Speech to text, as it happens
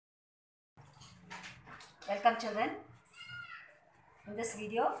Welcome children. In this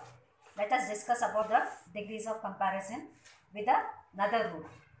video, let us discuss about the degrees of comparison with another rule.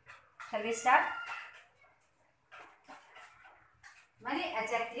 Shall we start? Many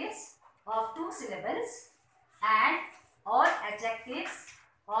adjectives of 2 syllables and all adjectives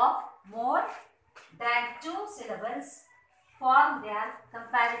of more than 2 syllables form their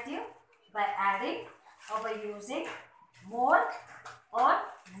comparative by adding or by using more or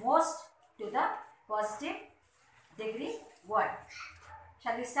most to the positive degree word.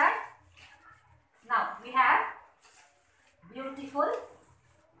 Shall we start? Now we have beautiful,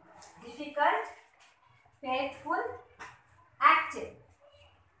 difficult, faithful, active.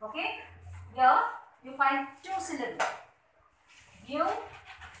 Okay, here you find 2 syllables. Beautiful.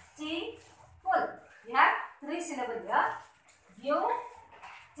 We have 3 syllables here. Beautiful.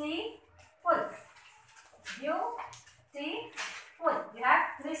 Beautiful. You have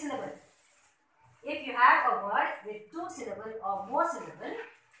 3 syllables. If you have a word with 2 syllables or more syllables,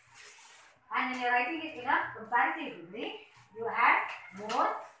 and when you are writing it in a comparative degree, you have more,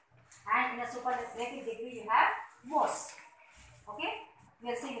 and in a superlative degree, you have most. Okay? We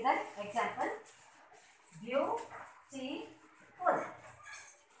will see with an example. Beautiful.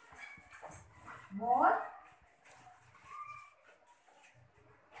 More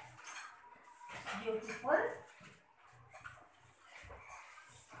beautiful.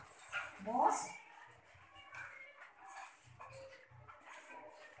 Most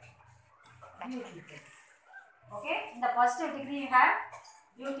beautiful. Okay, in the positive degree you have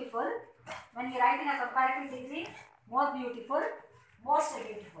beautiful. When you write in a comparative degree, more beautiful, most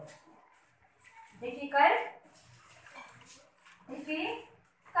beautiful. Difficult.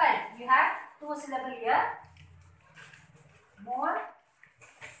 You have 2 syllables here. More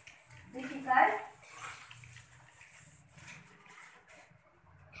difficult.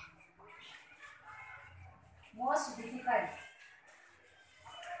 Most difficult.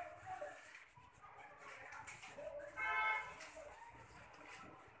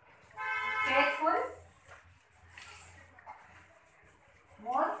 Faithful.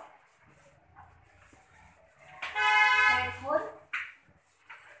 More faithful.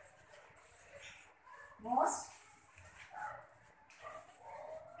 Most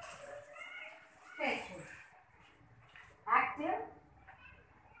faithful. Active.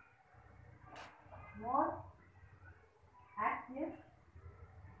 More active.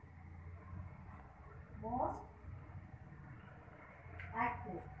 Most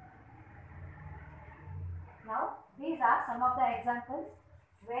active. Now, these are some of the examples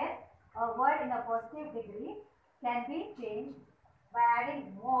where a word in a positive degree can be changed by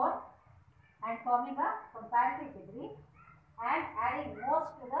adding more and forming a comparative degree, and adding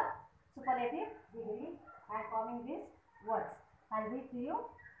most to the superlative degree and forming these words. I'll read to you.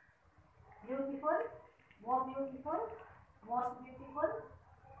 Beautiful, more beautiful, most beautiful.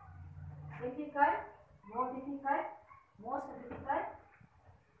 Difficult, more difficult, most difficult.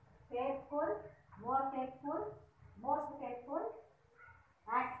 Faithful, more faithful, most faithful.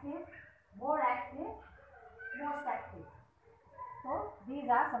 Active, more active, most active. So, these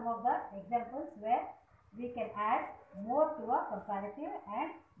are some of the examples where we can add more to a comparative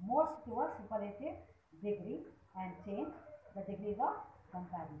and most to a superlative degree and change the degrees of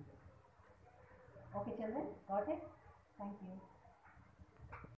comparison. Okay children, got it? Thank you.